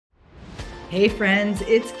Hey friends,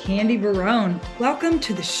 it's Candy Barone. Welcome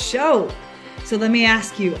to the show. So let me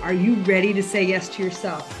ask you, are you ready to say yes to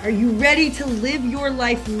yourself? Are you ready to live your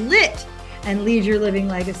life lit and leave your living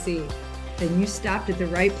legacy? Then you stopped at the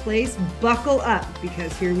right place. Buckle up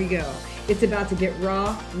because here we go. It's about to get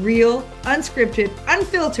raw, real, unscripted,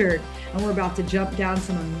 unfiltered, and we're about to jump down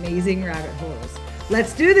some amazing rabbit holes.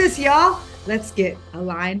 Let's do this, y'all. Let's get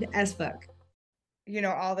aligned as fuck.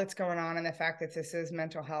 All that's going on and the fact that this is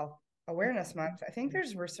Mental Health Awareness Month, I think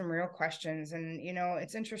were some real questions. And,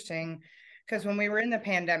 it's interesting because when we were in the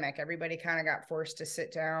pandemic, everybody kind of got forced to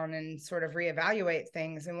sit down and sort of reevaluate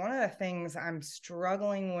things. And one of the things I'm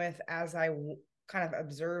struggling with as I kind of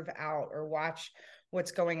observe out or watch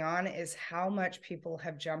what's going on is how much people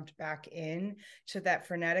have jumped back in to that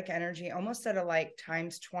frenetic energy, almost at a like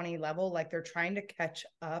times 20 level, like they're trying to catch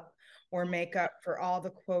up or make up for all the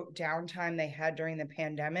quote downtime they had during the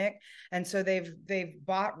pandemic. And so they've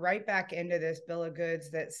bought right back into this bill of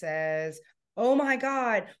goods that says, oh my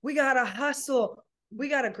God, we gotta hustle, we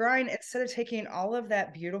gotta grind, instead of taking all of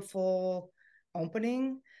that beautiful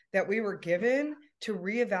opening that we were given to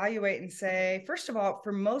reevaluate and say, first of all,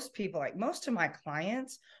 for most people, like most of my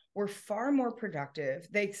clients, were far more productive.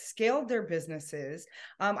 They scaled their businesses.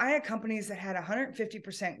 I had companies that had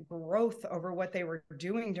 150% growth over what they were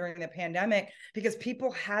doing during the pandemic because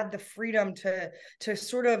people had the freedom to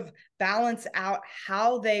sort of balance out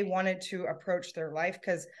how they wanted to approach their life.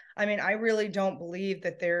 Because I really don't believe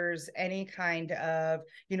that there's any kind of,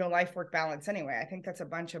 life work balance anyway. I think that's a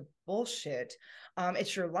bunch of bullshit.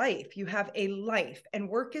 It's your life. You have a life, and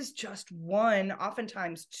work is just one,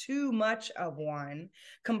 oftentimes too much of one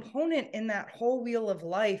component in that whole wheel of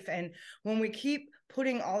life. And when we keep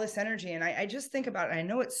putting all this energy, and I just think about it, I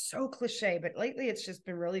know it's so cliche, but lately it's just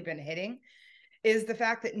been hitting, is the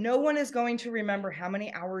fact that no one is going to remember how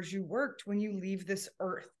many hours you worked when you leave this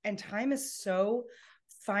earth. And time is so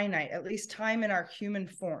finite, at least time in our human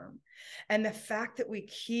form. And the fact that we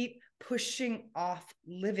keep pushing off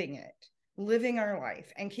living our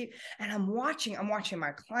life and I'm watching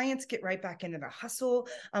my clients get right back into the hustle.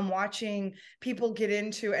 I'm watching people get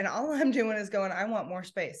into, and all I'm doing is going, I want more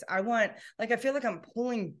space. I feel like I'm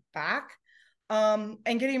pulling back and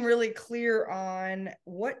getting really clear on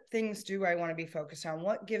what things do I want to be focused on,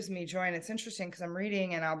 what gives me joy. And it's interesting because I'm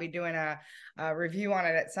reading, and I'll be doing a review on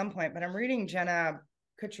it at some point, but I'm reading Jenna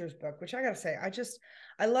Kutcher's book, which I gotta say,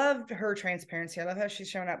 I loved her transparency. I love how she's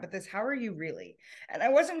shown up, but this, how are you really? And I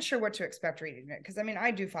wasn't sure what to expect reading it, because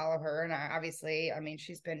I do follow her, and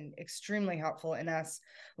she's been extremely helpful in us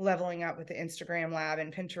leveling up with the Instagram lab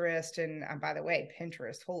and Pinterest. And by the way,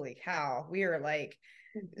 Pinterest, holy cow, we are like,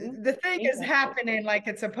 the thing is happening like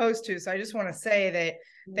it's supposed to. So I just want to say that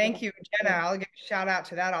thank you, Jenna. I'll give a shout out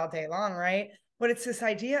to that all day long, right? But it's this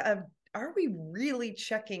idea of, are we really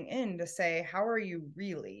checking in to say, how are you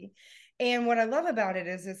really? And what I love about it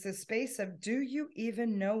is it's a space of, do you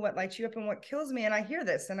even know what lights you up and what kills me? And I hear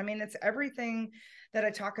this, and it's everything that I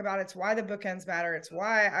talk about. It's why the bookends matter. It's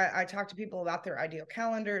why I talk to people about their ideal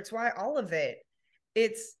calendar. It's why all of it.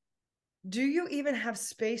 It's, do you even have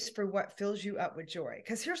space for what fills you up with joy?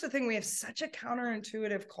 Because here's the thing, we have such a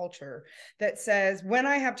counterintuitive culture that says, when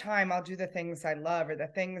I have time, I'll do the things I love or the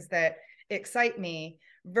things that excite me,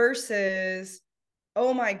 versus,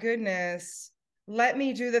 oh my goodness, let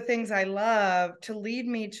me do the things I love to lead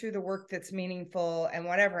me to the work that's meaningful and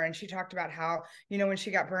whatever. And she talked about how, when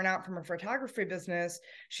she got burnt out from her photography business,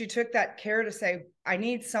 she took that care to say, I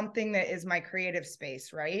need something that is my creative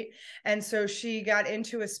space, right? And so she got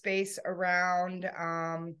into a space around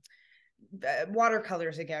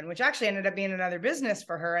watercolors again, which actually ended up being another business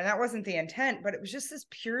for her. And that wasn't the intent, but it was just this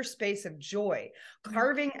pure space of joy,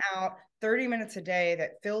 carving out 30 minutes a day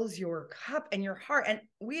that fills your cup and your heart. And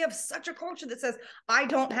we have such a culture that says, I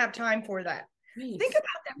don't have time for that. Nice. Think about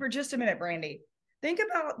that for just a minute, Brandy. Think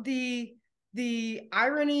about the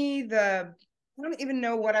irony, I don't even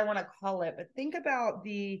know what I want to call it, but think about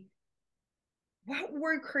what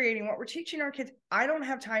we're creating, what we're teaching our kids. I don't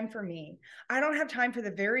have time for me. I don't have time for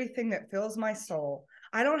the very thing that fills my soul.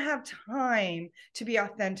 I don't have time to be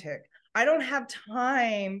authentic. I don't have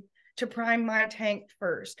time to prime my tank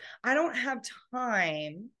first. I don't have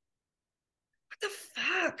time. What the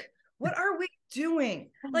fuck? What are we doing?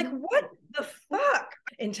 Like, what the fuck?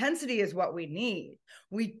 Intensity is what we need.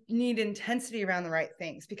 We need intensity around the right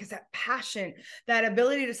things, because that passion, that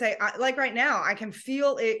ability to say, like right now, I can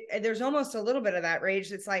feel it. There's almost a little bit of that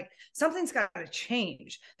rage. It's like, something's got to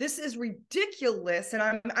change. This is ridiculous. And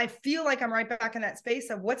I feel like I'm right back in that space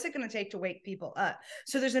of, what's it going to take to wake people up?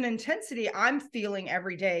 So there's an intensity I'm feeling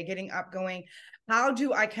every day, getting up, going, how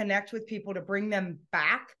do I connect with people to bring them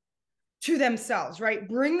back to themselves, right?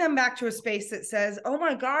 Bring them back to a space that says, oh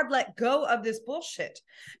my God, let go of this bullshit.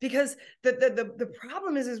 Because the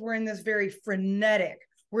problem is we're in this very frenetic,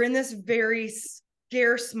 we're in this very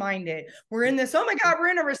scarce minded, we're in this, oh my God,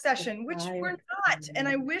 we're in a recession, which we're not. And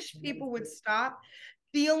I wish people would stop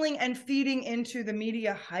feeling and feeding into the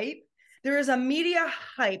media hype. There is a media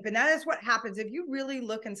hype, and that is what happens. If you really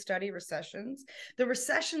look and study recessions, the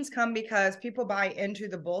recessions come because people buy into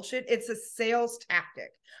the bullshit. It's a sales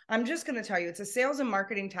tactic. I'm just going to tell you, it's a sales and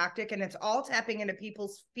marketing tactic, and it's all tapping into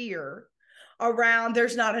people's fear around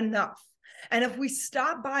there's not enough. And if we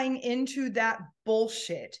stop buying into that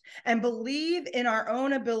bullshit and believe in our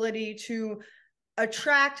own ability to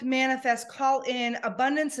attract, manifest, call in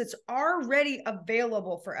abundance that's already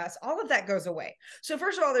available for us, all of that goes away. So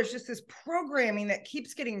first of all, there's just this programming that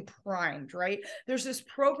keeps getting primed, right? There's this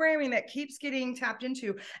programming that keeps getting tapped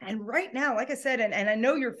into. And right now, like I said, and I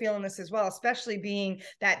know you're feeling this as well, especially being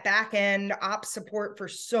that back end ops support for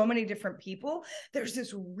so many different people, there's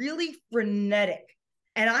this really frenetic,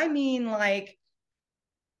 and I mean like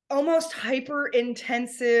almost hyper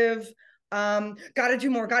intensive, gotta do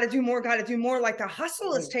more, gotta do more, gotta do more. Like the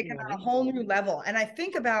hustle is taken on a whole new level. And I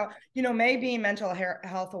think about, May being mental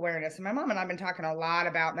health awareness. And my mom and I've been talking a lot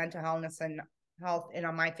about mental health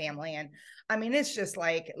in my family. And I mean, it's just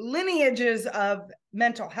like lineages of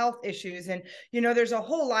mental health issues. And, there's a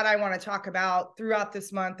whole lot I want to talk about throughout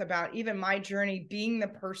this month about even my journey being the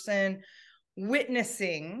person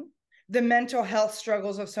witnessing the mental health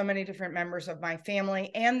struggles of so many different members of my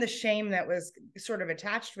family and the shame that was sort of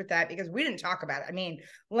attached with that, because we didn't talk about it. I mean,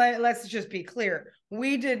 let's just be clear.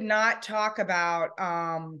 We did not talk about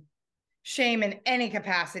shame in any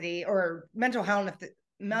capacity, or mental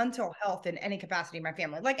health in any capacity in my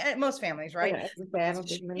family, like most families, right?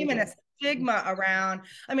 Shame and a stigma around.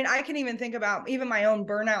 I mean, I can even think about even my own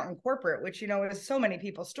burnout in corporate, which, is so many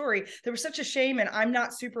people's story. There was such a shame, and I'm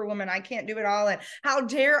not superwoman, I can't do it all. And how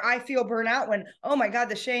dare I feel burnout when, oh my God,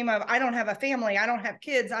 the shame of, I don't have a family, I don't have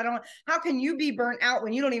kids, how can you be burnt out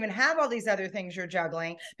when you don't even have all these other things you're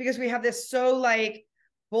juggling? Because we have this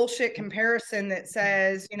bullshit comparison that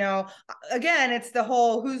says, again, it's the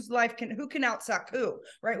whole who can outsuck who,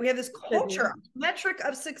 right? We have this culture. Metric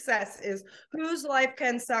of success is whose life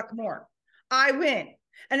can suck more. I win.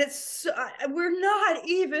 And it's, we're not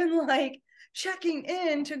even like checking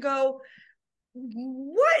in to go,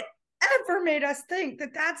 what ever made us think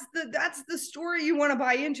that that's the story you want to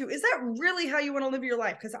buy into? Is that really how you want to live your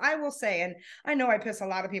life? Because I will say, and I know I piss a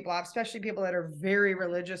lot of people off, especially people that are very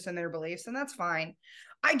religious in their beliefs, and that's fine.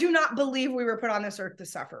 I do not believe we were put on this earth to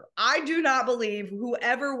suffer. I do not believe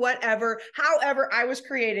whoever, whatever, however I was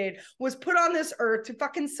created was put on this earth to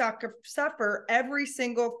fucking suffer every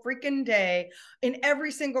single freaking day in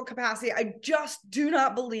every single capacity. I just do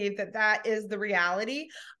not believe that is the reality.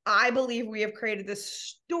 I believe we have created this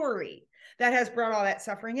story that has brought all that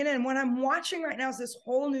suffering in. And what I'm watching right now is this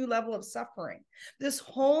whole new level of suffering, this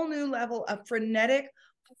whole new level of frenetic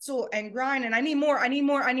hustle and grind. And I need more. I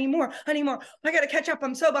got to catch up.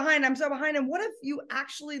 I'm so behind. And what if you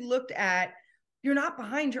actually looked at, you're not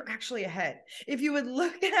behind, you're actually ahead. If you would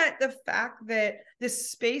look at the fact that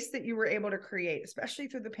this space that you were able to create, especially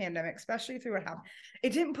through the pandemic, especially through what happened,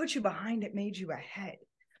 it didn't put you behind, it made you ahead.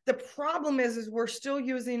 The problem is we're still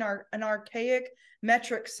using an archaic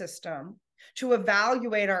metric system to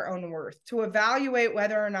evaluate our own worth, to evaluate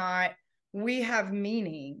whether or not we have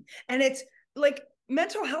meaning. And it's like,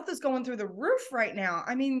 mental health is going through the roof right now.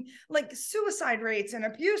 I mean, like suicide rates and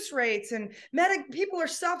abuse rates, and people are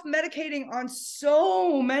self-medicating on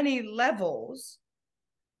so many levels.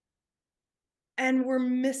 And we're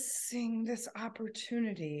missing this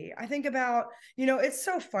opportunity. I think about, it's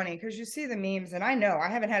so funny because you see the memes, and I know I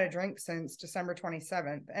haven't had a drink since December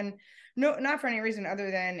 27th. And no, not for any reason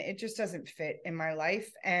other than it just doesn't fit in my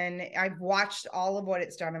life. And I've watched all of what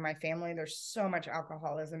it's done in my family. There's so much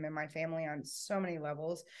alcoholism in my family on so many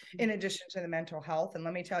levels, in addition to the mental health. And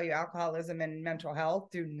let me tell you, alcoholism and mental health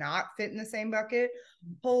do not fit in the same bucket.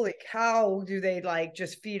 Holy cow, do they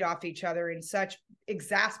just feed off each other in such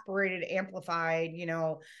exasperated, amplified,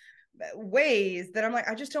 ways that I'm like,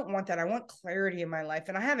 I just don't want that. I want clarity in my life.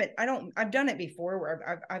 And I've done it before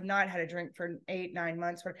where I've not had a drink for 8-9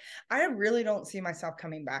 months, but I really don't see myself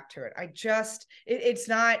coming back to it. It's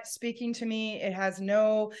not speaking to me. It has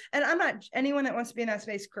no, and I'm not, anyone that wants to be in that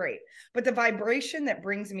space, great. But the vibration that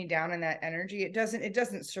brings me down in that energy, it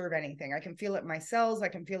doesn't serve anything. I can feel it in my cells. I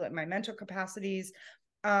can feel it in my mental capacities.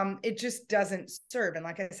 It just doesn't serve. And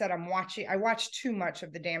like I said, I watch too much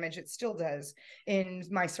of the damage it still does in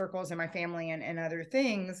my circles and my family and other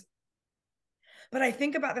things. But I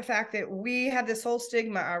think about the fact that we have this whole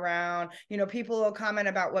stigma around, people will comment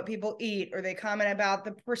about what people eat, or they comment about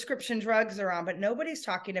the prescription drugs they're on, but nobody's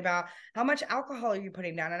talking about how much alcohol are you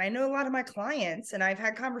putting down. And I know a lot of my clients, and I've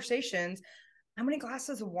had conversations, how many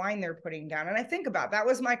glasses of wine they're putting down. And I think about, that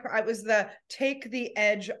was I was the take the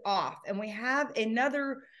edge off. And we have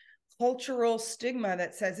another cultural stigma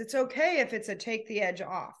that says it's okay if it's a take the edge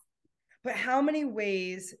off. But how many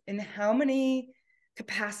ways, in how many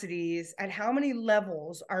capacities, at how many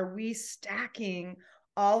levels are we stacking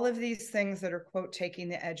all of these things that are, quote, taking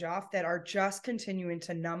the edge off, that are just continuing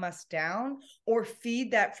to numb us down or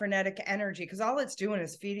feed that frenetic energy? Because all it's doing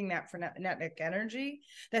is feeding that frenetic energy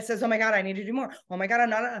that says, oh my God, I need to do more. Oh my God, I'm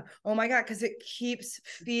not, oh my God, because it keeps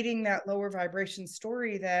feeding that lower vibration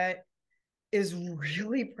story that is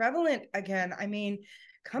really prevalent again. I mean,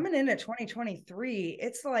 coming into 2023,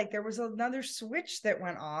 it's like there was another switch that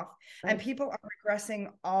went off, and people are regressing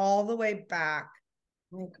all the way back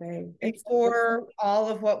before all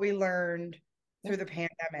of what we learned through the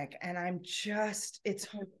pandemic. And it's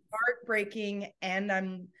heartbreaking, and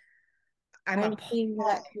I'm seeing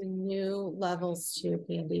that to new levels too,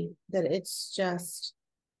 Candy, that it's just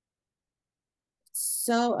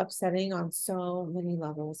so upsetting on so many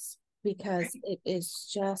levels, because it is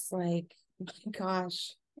just like, oh my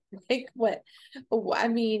gosh, like what? I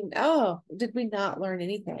mean, did we not learn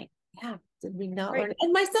anything? Yeah, did we not learn?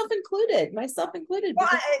 And myself included. Well,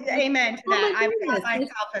 amen to that. I've got myself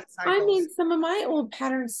in cycles. I mean, some of my old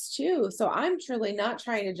patterns too. So I'm truly not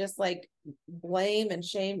trying to just like blame and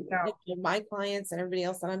shame my clients and everybody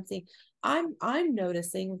else that I'm seeing. I'm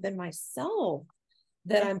noticing within myself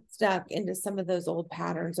that I'm stuck into some of those old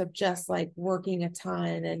patterns of just like working a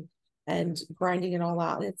ton and grinding it all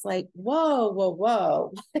out. And it's like, whoa.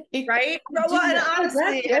 Right. Well, and honestly,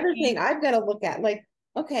 that's the other thing I've got to look at. Like,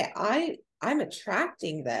 okay, I'm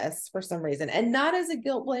attracting this for some reason, and not as a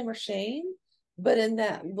guilt, blame, or shame, but in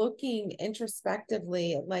that looking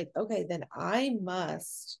introspectively, like, okay, then I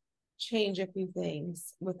must change a few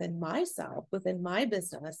things within myself, within my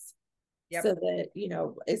business. Yep. So that,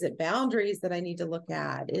 is it boundaries that I need to look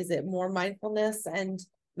at? Is it more mindfulness and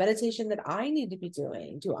meditation that I need to be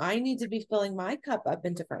doing? Do I need to be filling my cup up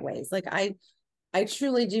in different ways? Like I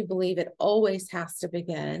truly do believe it always has to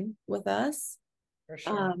begin with us. For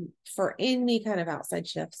sure. For any kind of outside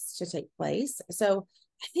shifts to take place. So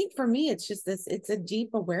I think for me, it's just it's a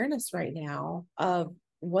deep awareness right now of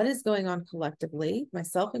what is going on collectively,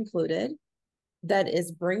 myself included, that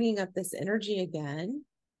is bringing up this energy again.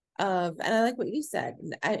 And I like what you said.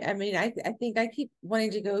 I mean, I think I keep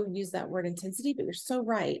wanting to go use that word intensity, but you're so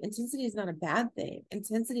right. Intensity is not a bad thing.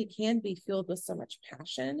 Intensity can be filled with so much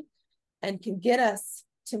passion and can get us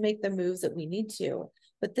to make the moves that we need to.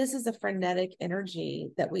 But this is a frenetic energy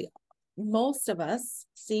that most of us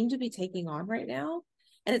seem to be taking on right now.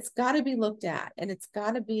 And it's got to be looked at, and it's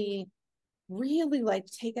got to be really like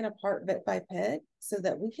taken apart bit by bit so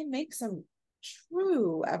that we can make some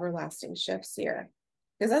true everlasting shifts here.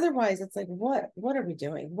 Because otherwise it's like, what are we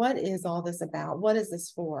doing? What is all this about? What is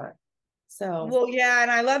this for? So, well, yeah.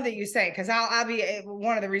 And I love that you say, because I'll be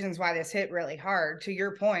one of the reasons why this hit really hard, to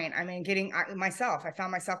your point. I mean, I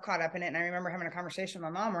found myself caught up in it. And I remember having a conversation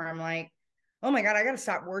with my mom where I'm like, oh my God, I got to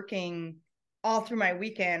stop working all through my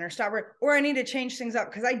weekend, or I need to change things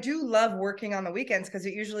up. Cause I do love working on the weekends, because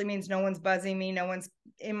it usually means no one's buzzing me. No one's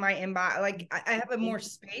in my inbox. Like I have more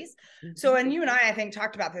space. So, and you and I think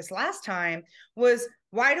talked about this last time, was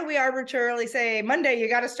why do we arbitrarily say Monday, you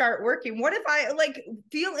got to start working? What if I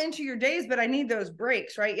feel into your days, but I need those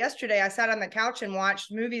breaks, right? Yesterday, I sat on the couch and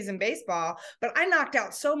watched movies and baseball, but I knocked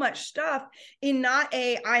out so much stuff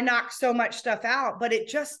I knocked so much stuff out, but it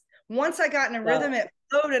just, once I got in a rhythm, it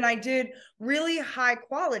flowed, and I did really high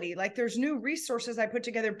quality. Like there's new resources I put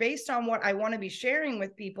together based on what I want to be sharing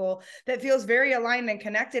with people that feels very aligned and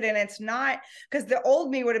connected. And it's not, because the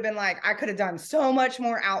old me would have been like, I could have done so much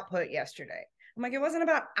more output yesterday. I'm like, it wasn't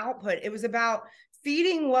about output. It was about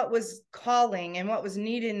feeding what was calling and what was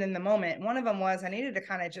needed in the moment. One of them was I needed to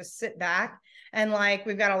kind of just sit back, and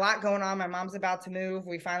we've got a lot going on. My mom's about to move.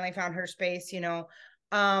 We finally found her space,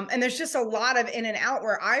 and there's just a lot of in and out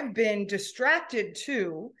where I've been distracted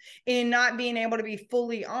too, in not being able to be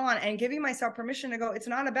fully on, and giving myself permission to go, it's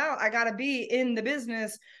not about, I got to be in the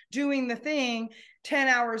business doing the thing 10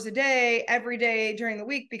 hours a day, every day during the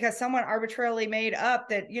week, because someone arbitrarily made up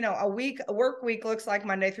that, a work week looks like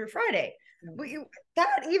Monday through Friday.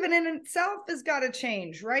 That even in itself has got to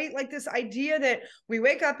change, right? Like this idea that we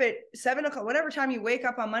wake up at 7 o'clock, whatever time you wake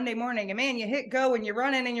up on Monday morning, and man, you hit go and you're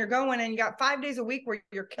running and you're going, and you got 5 days a week where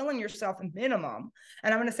you're killing yourself minimum.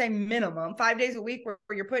 And I'm going to say minimum 5 days a week where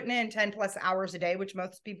you're putting in 10 plus hours a day, which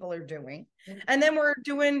most people are doing. And then we're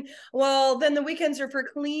doing, well, then the weekends are for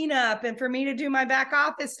cleanup and for me to do my back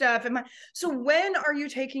office stuff. So when are you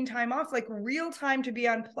taking time off, like real time, to be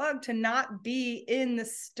unplugged, to not be in the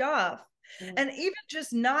stuff? And even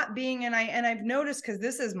just not being, and I've noticed, because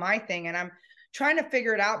this is my thing and I'm trying to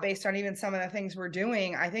figure it out based on even some of the things we're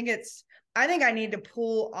doing. I think I need to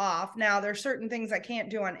pull off. Now there's certain things I can't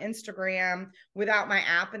do on Instagram without my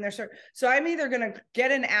app. And so I'm either going to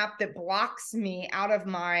get an app that blocks me out of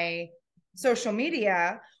my social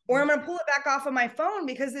media, or I'm going to pull it back off of my phone,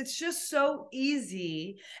 because it's just so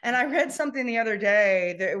easy. And I read something the other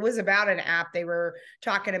day that it was about an app they were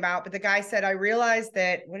talking about, but the guy said, I realized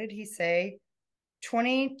that, what did he say?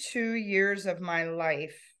 22 years of my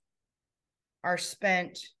life are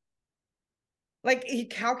spent, like he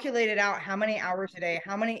calculated out how many hours a day,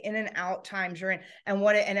 how many in and out times you're in,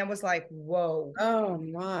 and it was like, whoa. Oh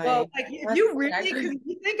my. Well, like if you really, because if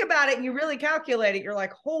you think about it and you really calculate it, you're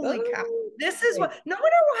like, holy cow, this is what, no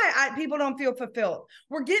wonder why people don't feel fulfilled.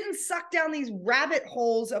 We're getting sucked down these rabbit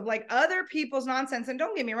holes of like other people's nonsense. And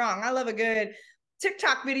don't get me wrong, I love a good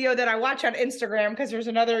TikTok video that I watch on Instagram, because there's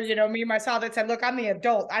another, meme I saw that said, look, I'm the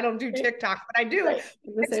adult, I don't do TikTok, but I do. Right.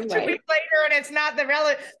 It's 2 weeks later and it's not the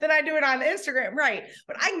relevant, then I do it on Instagram. Right.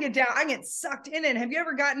 But I can get sucked in it. Have you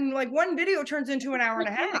ever gotten, like, one video turns into an hour and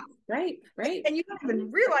a half? Right. And you don't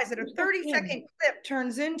even realize that a 30-second clip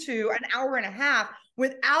turns into an hour and a half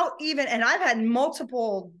without even, and I've had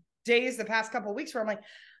multiple days the past couple of weeks where I'm like,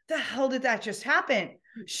 the hell did that just happen?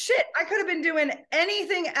 Shit, I could have been doing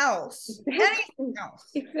anything else. Anything else.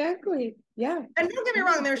 Exactly. Yeah. And don't get me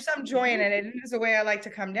wrong, there's some joy in it. It is a way I like to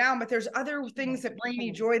come down, but there's other things that bring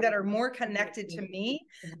me joy that are more connected to me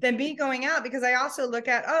than me going out, because I also look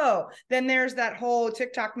at, then there's that whole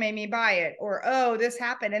TikTok made me buy it, or, this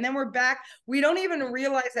happened. And then we're back. We don't even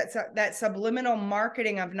realize that subliminal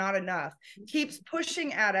marketing of not enough keeps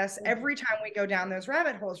pushing at us every time we go down those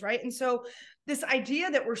rabbit holes, right? And so this idea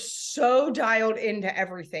that we're so dialed into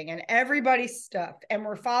everything and everybody's stuff, and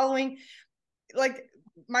we're following, like,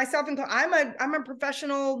 myself included, I'm a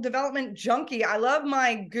professional development junkie. I love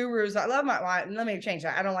my gurus. Let me change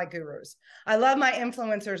that. I don't like gurus. I love my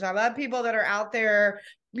influencers. I love people that are out there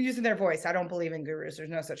using their voice. I don't believe in gurus. There's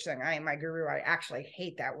no such thing. I am my guru. I actually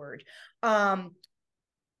hate that word.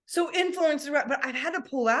 So influencers, but I've had to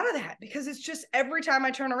pull out of that, because it's just every time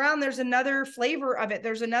I turn around, there's another flavor of it.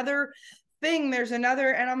 There's another thing.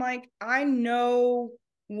 And I'm like, I know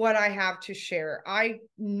what I have to share. I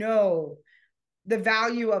know the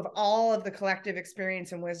value of all of the collective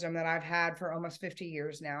experience and wisdom that I've had for almost 50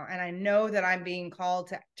 years now. And I know that I'm being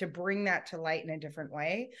called to bring that to light in a different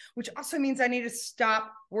way, which also means I need to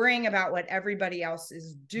stop worrying about what everybody else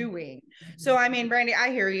is doing. So, I mean, Brandy, I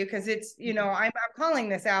hear you, because it's, I'm calling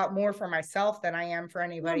this out more for myself than I am for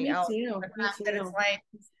anybody else. The fact that it's like,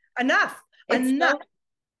 enough.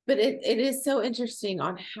 But it is so interesting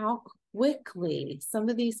on how quickly some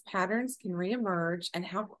of these patterns can reemerge, and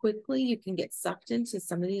how quickly you can get sucked into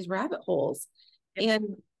some of these rabbit holes. Yep.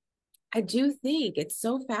 And I do think it's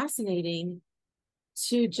so fascinating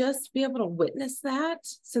to just be able to witness that,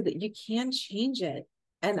 so that you can change it.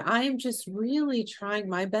 And I'm just really trying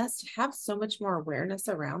my best to have so much more awareness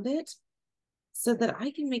around it, so that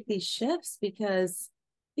I can make these shifts, because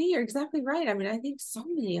you're exactly right. I mean, I think so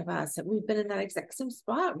many of us, we've been in that exact same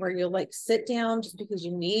spot where you'll like sit down just because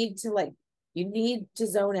you need to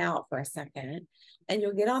zone out for a second, and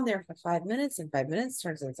you'll get on there for 5 minutes, and 5 minutes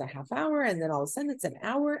turns into a half hour, and then all of a sudden it's an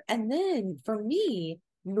hour. And then for me,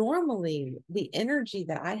 normally the energy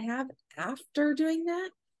that I have after doing that,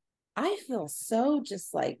 I feel so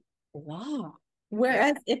just like, wow.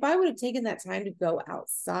 Whereas if I would have taken that time to go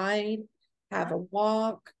outside, have a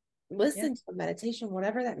walk, listen to a meditation,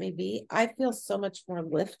 whatever that may be, I feel so much more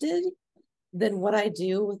lifted than what I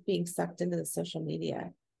do with being sucked into the social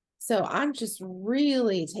media. So I'm just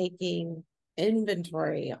really taking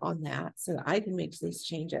inventory on that, so that I can make these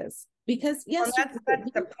changes. Because that's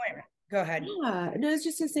the point. Go ahead. Yeah, no, I was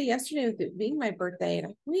just gonna say, yesterday, with it being my birthday, and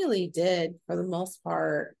I really did, for the most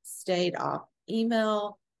part, stayed off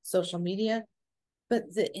email, social media.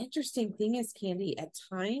 But the interesting thing is, Candy, at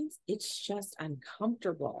times it's just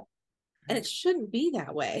uncomfortable. And it shouldn't be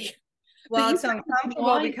that way. Well, it's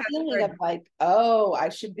uncomfortable because of like, I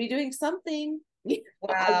should be doing something.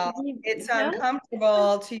 Well, it's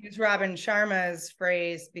uncomfortable, to use Robin Sharma's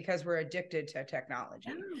phrase, because we're addicted to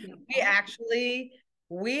technology. We actually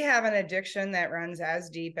we have an addiction that runs as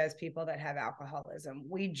deep as people that have alcoholism.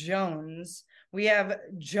 We have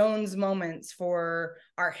Jones moments for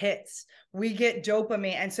our hits. We get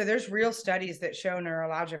dopamine. And so there's real studies that show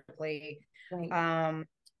neurologically, Right.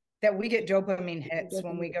 that we get dopamine hits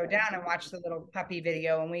when we go down and watch the little puppy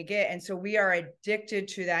video, and so we are addicted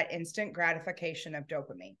to that instant gratification of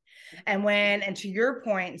dopamine. And to your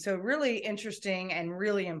point, so really interesting and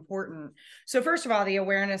really important. So first of all, the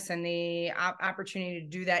awareness and the opportunity to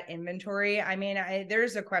do that inventory. I mean,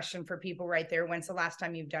 there's a question for people right there. When's the last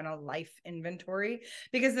time you've done a life inventory?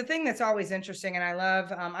 Because the thing that's always interesting, and I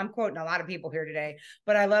love, I'm quoting a lot of people here today,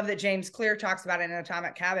 but I love that James Clear talks about it in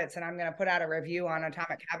Atomic Habits, and I'm going to put out a review on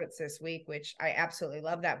Atomic Habits this week, which I absolutely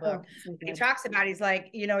love that book. He talks about, he's like,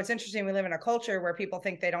 it's interesting. We live in a culture where people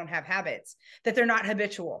think they don't have habits, that they're not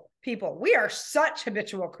habitual people. We are such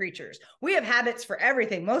habitual creatures. We have habits for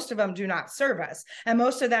everything. Most of them do not serve us. And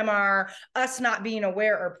most of them are us not being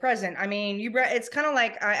aware or present. I mean, it's kind of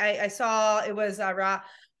like I saw, it was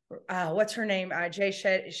what's her name? Jay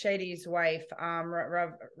Shady's wife. I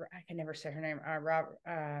can never say her name.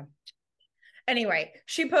 Anyway,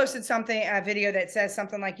 she posted a video that says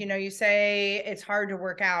something like, you say it's hard to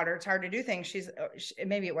work out or it's hard to do things.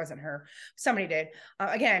 Maybe it wasn't her. Somebody did.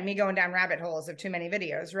 Again, me going down rabbit holes of too many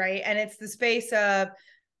videos, right? And it's the space of,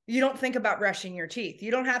 you don't think about brushing your teeth. You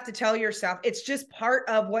don't have to tell yourself. It's just part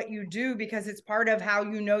of what you do because it's part of how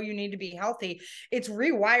you need to be healthy. It's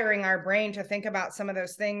rewiring our brain to think about some of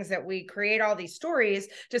those things that we create all these stories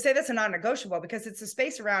to say that's a non-negotiable, because it's a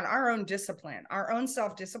space around our own discipline. Our own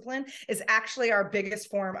self-discipline is actually our biggest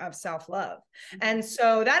form of self-love. And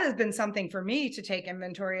so that has been something for me to take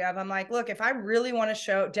inventory of. I'm like, look, if I really want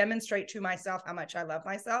to demonstrate to myself how much I love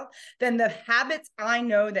myself, then the habits I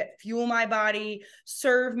know that fuel my body,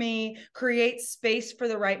 serve me, create space for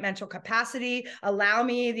the right mental capacity, allow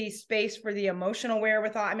me the space for the emotional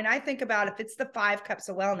wherewithal. I mean, I think about if it's the 5 cups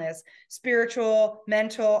of wellness: spiritual,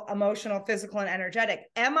 mental, emotional, physical, and energetic.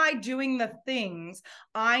 Am I doing the things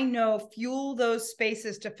I know fuel those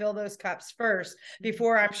spaces to fill those cups first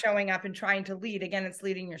before I'm showing up and trying to lead? Again, it's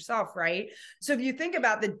leading yourself, right? So if you think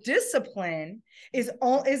about the discipline is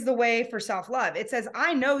the way for self-love. It says,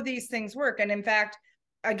 I know these things work. And in fact,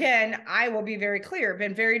 again, I will be very clear,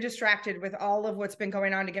 been very distracted with all of what's been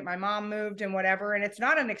going on to get my mom moved and whatever. And it's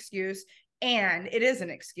not an excuse, and it is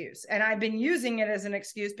an excuse. And I've been using it as an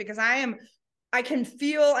excuse because I can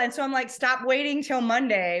feel. And so I'm like, stop waiting till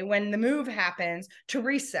Monday when the move happens to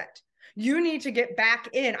reset. You need to get back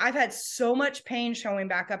in. I've had so much pain showing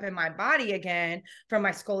back up in my body again from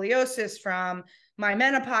my scoliosis, from my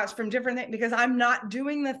menopause, from different things, because I'm not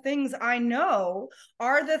doing the things I know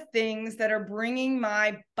are the things that are bringing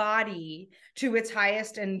my body to its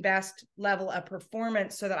highest and best level of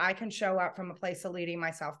performance so that I can show up from a place of leading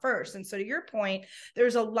myself first. And so to your point,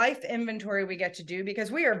 there's a life inventory we get to do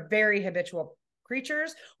because we are very habitual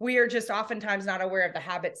creatures. We are just oftentimes not aware of the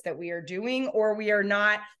habits that we are doing, or we are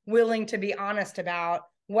not willing to be honest about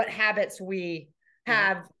what habits we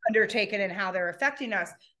have undertaken and how they're affecting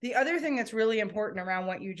us. The other thing that's really important around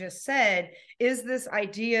what you just said is this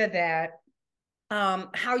idea that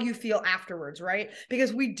how you feel afterwards, right?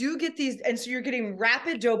 Because we do get these, and so you're getting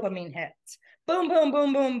rapid dopamine hits. Boom, boom,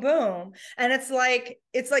 boom, boom, boom. And it's like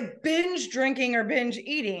binge drinking or binge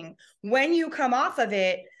eating. When you come off of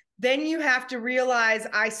it, then you have to realize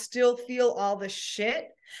I still feel all the shit.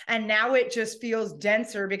 And now it just feels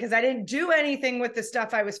denser because I didn't do anything with the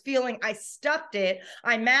stuff I was feeling. I stuffed it.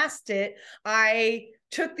 I masked it. I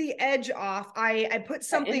took the edge off. I put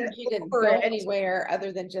something energy didn't go anywhere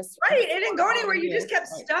other than just right. It didn't go anywhere. You just kept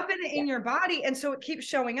stuffing it in your body. And so it keeps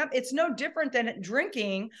showing up. It's no different than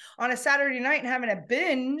drinking on a Saturday night and having a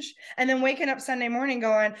binge and then waking up Sunday morning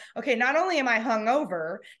going, okay, not only am I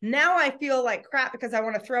hungover, now I feel like crap because I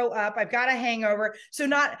want to throw up. I've got a hangover.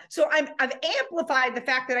 I've amplified the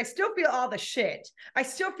fact that I still feel all the shit. I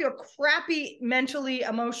still feel crappy mentally,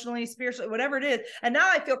 emotionally, spiritually, whatever it is. And now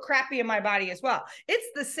I feel crappy in my body as well. It's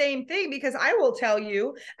the same thing, because I will tell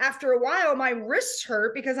you, after a while, my wrists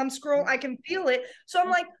hurt because I'm scrolling. I can feel it. So I'm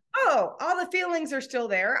like, oh, all the feelings are still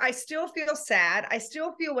there. I still feel sad. I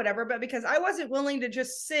still feel whatever, but because I wasn't willing to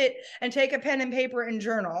just sit and take a pen and paper and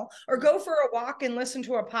journal, or go for a walk and listen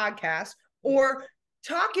to a podcast, or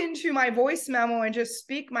talk into my voice memo and just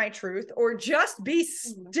speak my truth, or just be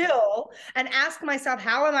still and ask myself,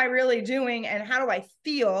 how am I really doing? And how do I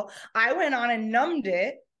feel? I went on and numbed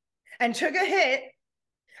it and took a hit.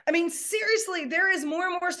 I mean, seriously, there is more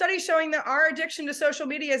and more studies showing that our addiction to social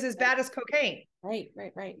media is as bad as cocaine. Right.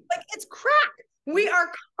 Like, it's crack. We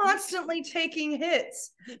are constantly taking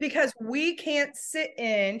hits because we can't sit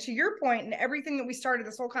in, to your point, and everything that we started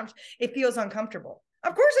this whole conversation, it feels uncomfortable.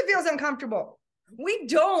 Of course it feels uncomfortable. We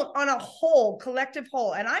don't, on a whole, collective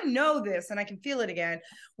whole, and I know this and I can feel it again,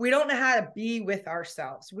 we don't know how to be with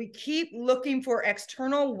ourselves. We keep looking for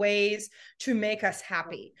external ways to make us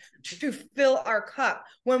happy, to fill our cup,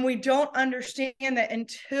 when we don't understand that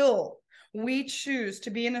until we choose to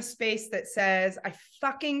be in a space that says, I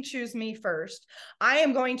fucking choose me first. I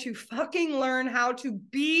am going to fucking learn how to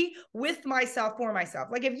be with myself for myself.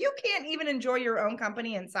 Like, if you can't even enjoy your own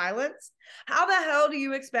company in silence, how the hell do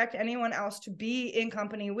you expect anyone else to be in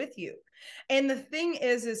company with you? And the thing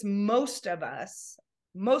is most of us,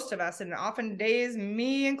 and often days,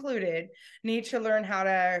 me included, need to learn how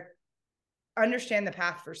to understand the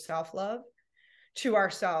path for self-love to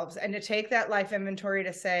ourselves, and to take that life inventory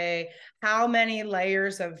to say, how many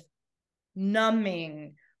layers of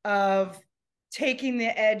numbing, of taking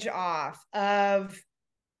the edge off, of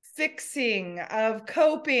fixing, of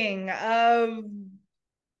coping, of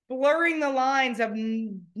blurring the lines, of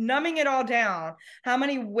numbing it all down. How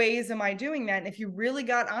many ways am I doing that? And if you really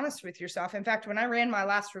got honest with yourself, in fact, when I ran my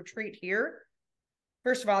last retreat here,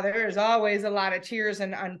 first of all, there's always a lot of tears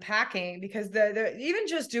and unpacking, because the even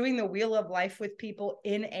just doing the wheel of life with people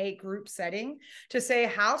in a group setting to say,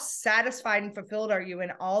 how satisfied and fulfilled are you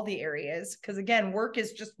in all the areas? Because again, work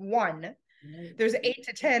is just one. There's 8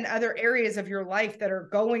 to 10 other areas of your life that are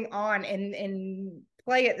going on in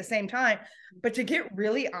play at the same time. But to get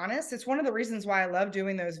really honest, it's one of the reasons why I love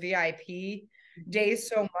doing those VIP days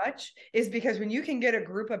so much, is because when you can get a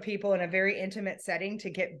group of people in a very intimate setting to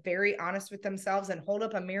get very honest with themselves and hold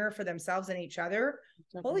up a mirror for themselves and each other,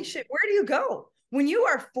 holy shit, where do you go? When you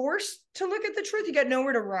are forced to look at the truth, you got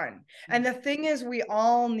nowhere to run. And the thing is, we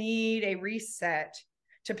all need a reset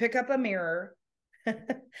to pick up a mirror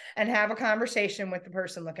and have a conversation with the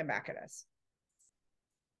person looking back at us.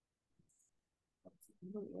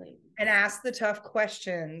 Absolutely. And ask the tough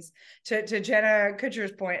questions. To Jenna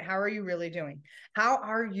Kutcher's point, how are you really doing? How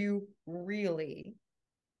are you really?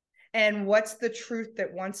 And what's the truth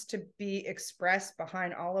that wants to be expressed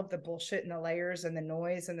behind all of the bullshit and the layers and the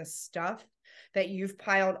noise and the stuff that you've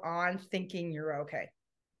piled on thinking you're okay?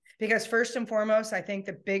 Because first and foremost, I think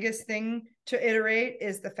the biggest thing to iterate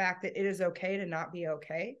is the fact that it is okay to not be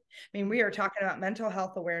okay. I mean, we are talking about mental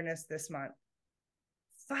health awareness this month.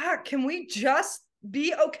 Fuck, can we just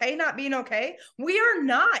be okay not being okay? We are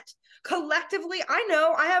not. Collectively, I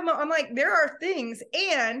know I'm like, there are things,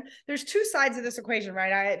 and there's two sides of this equation,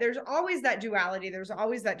 right? There's always that duality. There's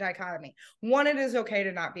always that dichotomy. One, it is okay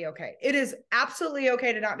to not be okay. It is absolutely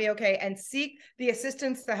okay to not be okay, and seek the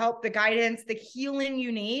assistance, the help, the guidance, the healing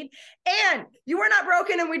you need. And you are not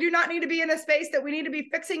broken, and we do not need to be in a space that we need to be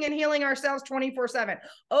fixing and healing ourselves 24/7.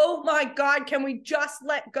 Oh my God, can we just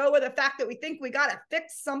let go of the fact that we think we got to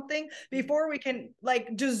fix something before we can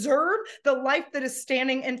deserve the life that is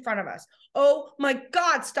standing in front of us? Oh my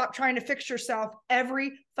God, stop trying to fix yourself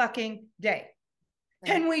every fucking day. Right.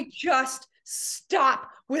 Can we just stop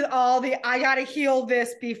with all the, I got to heal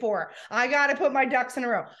this before, I got to put my ducks in a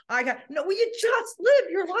row. No, will you just live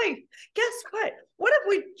your life? Guess what? What if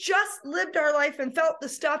we just lived our life and felt the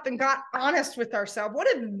stuff and got honest with ourselves? What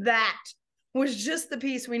if that was just the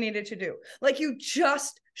piece we needed to do? Like, you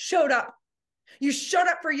just showed up. You showed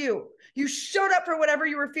up for you. You showed up for whatever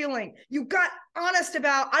you were feeling. You got honest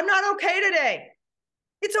about, I'm not okay today.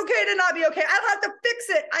 It's okay to not be okay. I don't have to fix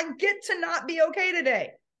it. I get to not be okay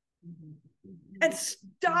today. And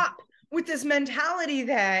stop with this mentality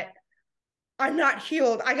that I'm not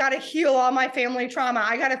healed. I got to heal all my family trauma.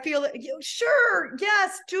 I got to feel it. Sure.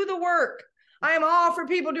 Yes. Do the work. I am all for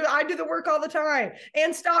people I do the work all the time,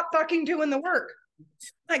 and stop fucking doing the work.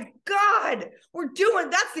 My God,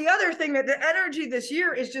 that's the other thing, that the energy this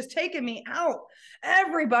year is just taking me out.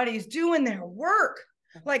 Everybody's doing their work.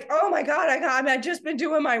 Like, oh my God, I've just been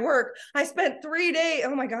doing my work. I spent 3 days.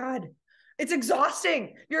 Oh my God. It's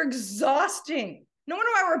exhausting. You're exhausting. No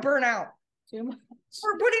wonder why we're burnt out. Too much.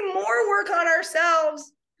 We're putting more work on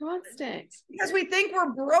ourselves. Constant. Because we think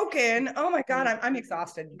we're broken. Oh my God, I'm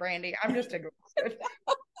exhausted, Brandy. I'm just exhausted.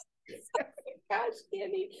 Gosh,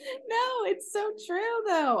 Candy. No, it's so true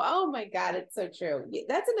though. Oh my God, it's so true.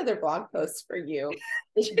 That's another blog post for you.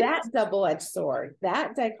 It's that double-edged sword,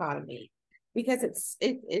 that dichotomy, because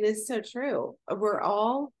it is so true. We're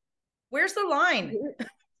all, where's the line?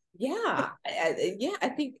 Yeah.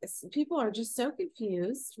 I think people are just so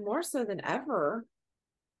confused, more so than ever.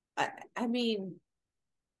 I mean,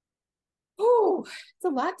 oh, it's a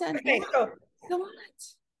lot to unpack. Okay, so it's a lot.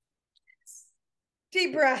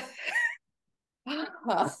 Deep breath. That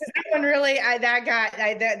one really,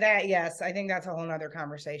 yes, I think that's a whole nother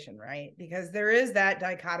conversation, right? Because there is that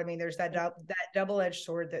dichotomy. There's that double-edged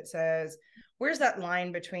sword that says, Where's that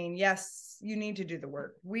line between, yes, you need to do the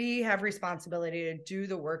work. We have responsibility to do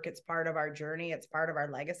the work. It's part of our journey. It's part of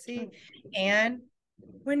our legacy. And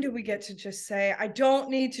when do we get to just say, I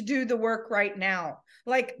don't need to do the work right now?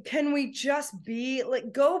 Like, can we just be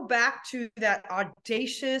like, go back to that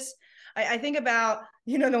audacious, I think about,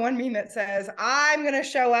 the one meme that says, I'm going to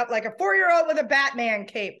show up like a 4-year-old with a Batman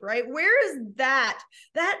cape, right? Where is that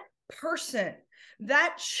person?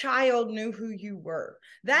 That child knew who you were.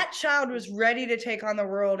 That child was ready to take on the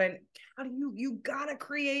world. And how do you got to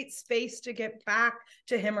create space to get back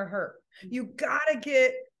to him or her. You got to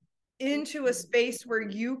get into a space where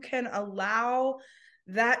you can allow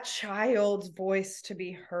that child's voice to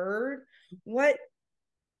be heard. Where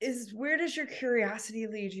does your curiosity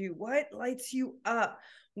lead you? What lights you up?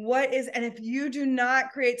 And if you do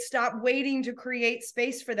not stop waiting to create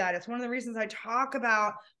space for that. It's one of the reasons I talk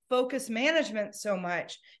about focus management so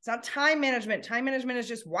much. It's not time management. Time management is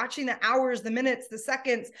just watching the hours, the minutes, the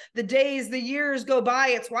seconds, the days, the years go by.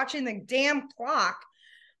 It's watching the damn clock.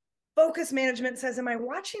 Focus management says, am I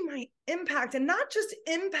watching my impact, and not just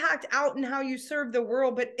impact out in how you serve the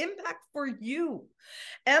world, but impact for you?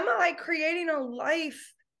 Am I creating a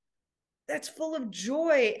life that's full of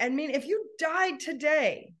joy? I mean, if you died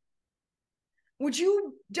today, would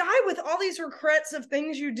you die with all these regrets of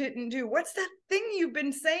things you didn't do? What's that thing you've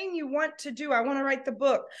been saying you want to do? I want to write the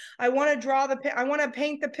book. I want to I want to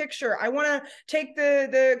paint the picture. I want to take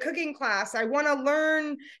the cooking class. I want to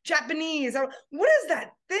learn Japanese. What is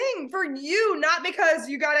that thing for you? Not because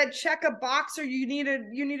you got to check a box, or you need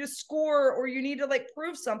a score, or you need to like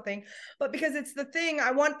prove something, but because it's the thing. I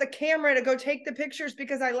want the camera to go take the pictures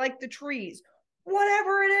because I like the trees.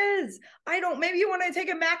 Whatever it is. Maybe you want to take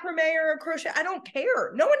a macrame or a crochet. I don't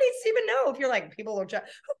care. No one needs to even know. If you're like, people will just,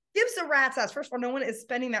 who gives a rat's ass? First of all, no one is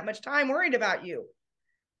spending that much time worried about you.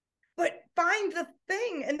 But find the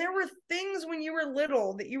thing. And there were things when you were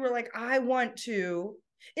little that you were like, I want to.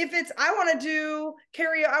 If it's, I want to do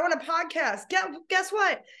karaoke, I want a podcast. Guess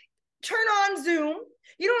what? Turn on Zoom.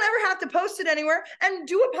 You don't ever have to post it anywhere, and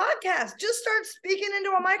do a podcast. Just start speaking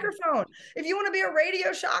into a microphone. If you want to be a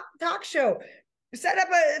radio talk show, set up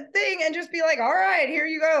a thing and just be like, all right, here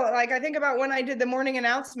you go. Like, I think about when I did the morning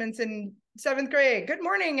announcements in 7th grade. Good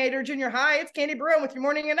morning, Ader Junior High. It's Candy Barone with your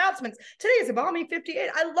morning announcements. Today is a balmy 58.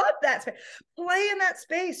 I love that space. Play in that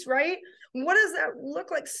space, right? What does that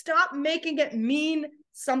look like? Stop making it mean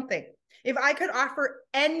something. If I could offer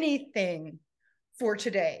anything for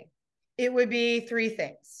today, it would be 3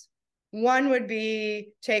 things. One would be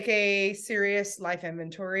take a serious life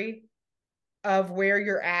inventory of where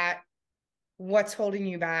you're at, what's holding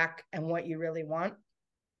you back, and what you really want.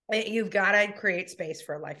 You've got to create space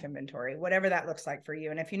for a life inventory, whatever that looks like for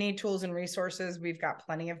you. And if you need tools and resources, we've got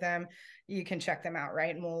plenty of them. You can check them out,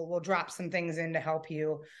 right? And we'll drop some things in to help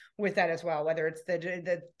you with that as well, whether it's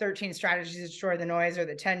the 13 strategies to destroy the noise, or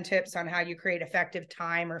the 10 tips on how you create effective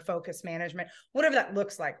time or focus management, whatever that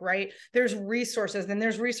looks like, right? There's resources, and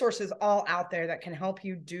there's resources all out there that can help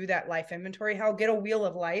you do that life inventory. Hell, get a wheel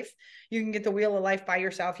of life. You can get the wheel of life by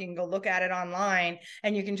yourself. You can go look at it online,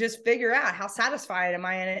 and you can just figure out how satisfied am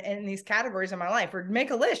I in these categories of my life, or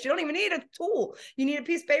make a list. You don't even need a tool. You need a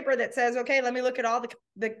piece of paper that says, okay, let me look at all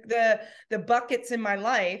the buckets in my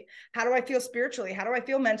life. How do I feel spiritually? How do I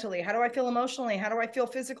feel mentally? How do I feel emotionally? How do I feel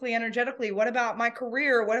physically, energetically? What about my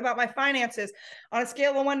career? What about my finances? On a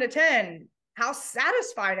scale of 1 to 10, how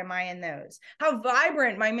satisfied am I in those? How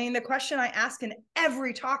vibrant? The question I ask in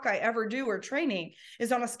every talk I ever do or training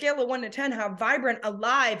is, on a scale of 1 to 10, how vibrant,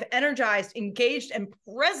 alive, energized, engaged, and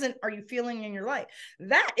present are you feeling in your life?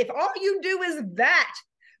 That, if all you do is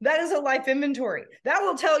that is a life inventory. That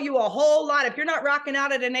will tell you a whole lot. If you're not rocking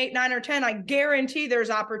out at an 8, 9, or 10, I guarantee there's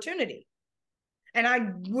opportunity. And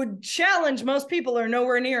I would challenge most people are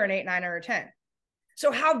nowhere near an 8, 9, or a 10.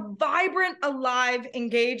 So how vibrant, alive,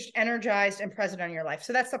 engaged, energized, and present on your life.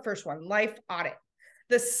 So that's the first one, life audit.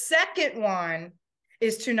 The second one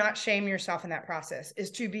is to not shame yourself in that process,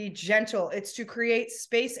 is to be gentle. It's to create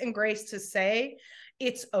space and grace to say,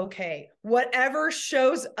 it's okay. Whatever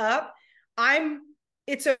shows up,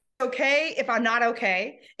 it's okay if I'm not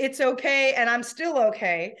okay. It's okay and I'm still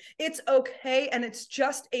okay. It's okay, and it's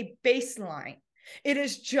just a baseline. It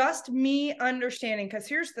is just me understanding, because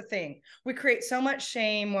here's the thing. We create so much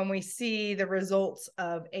shame when we see the results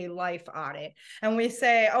of a life audit, and we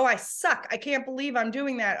say, oh, I suck. I can't believe I'm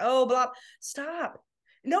doing that. Oh, blah. Stop.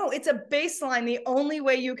 No, it's a baseline. The only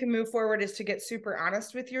way you can move forward is to get super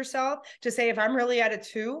honest with yourself, to say, if I'm really at a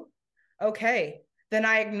 2, okay, then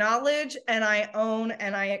I acknowledge and I own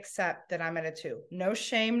and I accept that I'm at a 2. No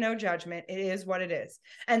shame, no judgment. It is what it is.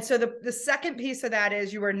 And so the second piece of that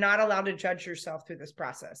is you are not allowed to judge yourself through this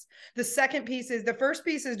process. The second piece is, the first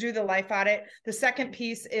piece is do the life audit. The second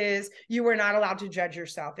piece is you are not allowed to judge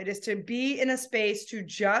yourself. It is to be in a space to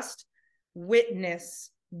just witness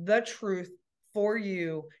the truth for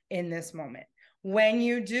you in this moment. When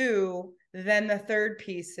you do, then the third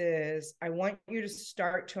piece is I want you to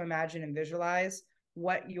start to imagine and visualize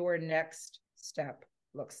what your next step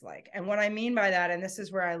looks like. And what I mean by that, and this is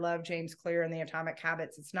where I love James Clear and the Atomic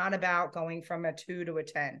Habits, it's not about going from a 2 to a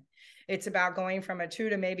 10. It's about going from a 2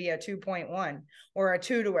 to maybe a 2.1 or a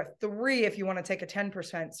 2 to a 3 if you want to take a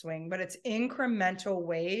 10% swing, but it's incremental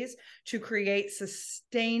ways to create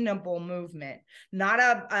sustainable movement, not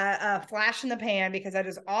a flash in the pan, because that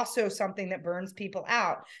is also something that burns people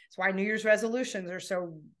out. That's why New Year's resolutions are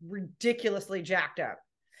so ridiculously jacked up.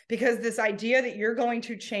 Because this idea that you're going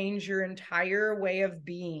to change your entire way of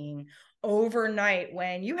being overnight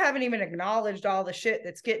when you haven't even acknowledged all the shit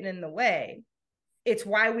that's getting in the way, it's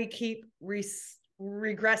why we keep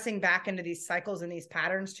regressing back into these cycles and these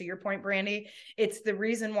patterns. To your point, Brandy, it's the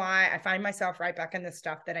reason why I find myself right back in the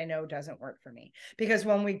stuff that I know doesn't work for me. Because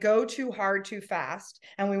when we go too hard, too fast,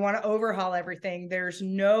 and we want to overhaul everything, there's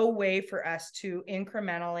no way for us to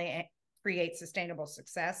incrementally create sustainable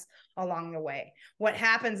success along the way. What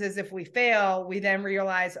happens is if we fail, we then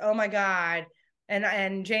realize, oh my God,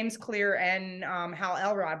 and James Clear and Hal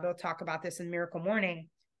Elrod both talk about this in Miracle Morning,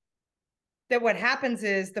 that what happens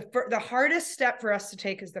is the hardest step for us to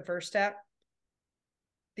take is the first step.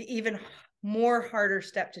 The even more harder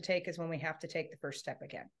step to take is when we have to take the first step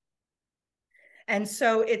again. And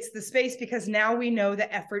so it's the space, because now we know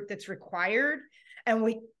the effort that's required, and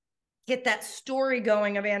we get that story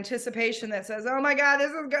going of anticipation that says, oh my God, this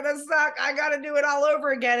is going to suck. I got to do it all over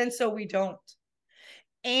again. And so we don't.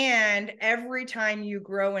 And every time you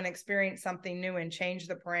grow and experience something new and change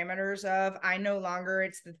the parameters of, I no longer,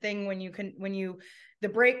 it's the thing the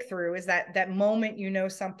breakthrough is that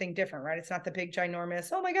moment, something different, right? It's not the big ginormous,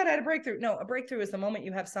 oh my God, I had a breakthrough. No, a breakthrough is the moment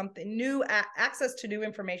you have something new, access to new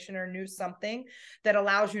information or new something that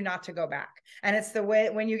allows you not to go back. And it's the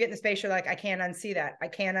way, when you get in the space, you're like, I can't unsee that. I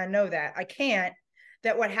can't unknow that. I can't.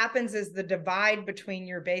 That what happens is the divide between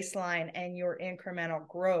your baseline and your incremental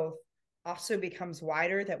growth also becomes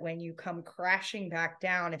wider, that when you come crashing back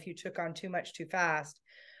down, if you took on too much too fast,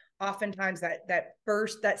 oftentimes that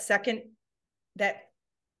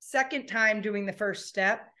second time doing the first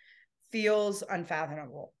step feels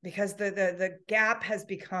unfathomable, because the gap has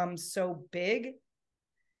become so big,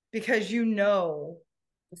 because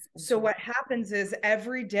so what happens is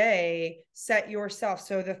every day set yourself.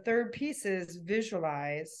 So the third piece is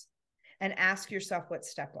visualize and ask yourself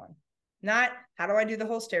what's step 1. Not how do I do the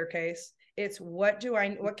whole staircase? It's what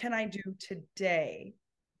can I do today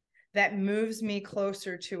that moves me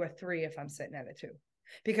closer to a 3 if I'm sitting at a 2?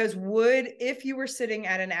 Because if you were sitting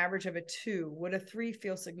at an average of a 2, would a 3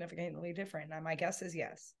 feel significantly different? And my guess is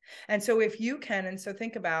yes. And so if you can, and so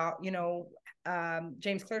think about,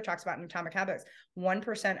 James Clear talks about in Atomic Habits,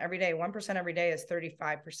 1% every day. 1% every day is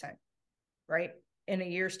 35%, right? In a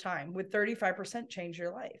year's time. Would 35% change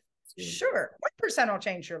your life? Sure. 1% will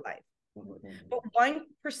change your life. But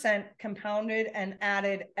 1% compounded and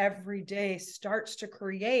added every day starts to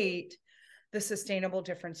create the sustainable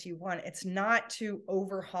difference you want. It's not to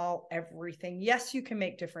overhaul everything. Yes, you can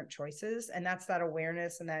make different choices. And that's that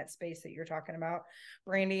awareness and that space that you're talking about,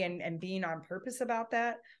 Brandy, and being on purpose about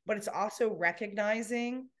that. But it's also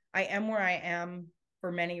recognizing I am where I am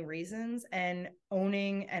for many reasons, and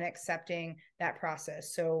owning and accepting that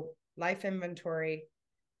process. So life inventory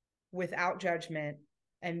without judgment,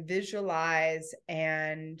 and visualize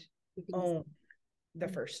and own the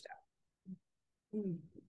first step.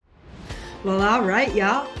 Well, all right,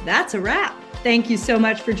 y'all, that's a wrap. Thank you so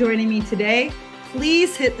much for joining me today.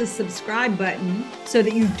 Please hit the subscribe button so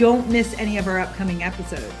that you don't miss any of our upcoming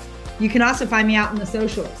episodes. You can also find me out on the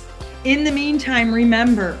socials. In the meantime,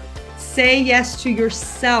 remember, say yes to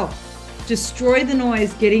yourself, destroy the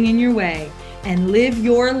noise getting in your way, and live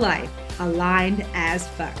your life aligned as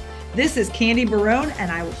fuck. This is Candy Barone, and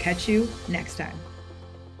I will catch you next time.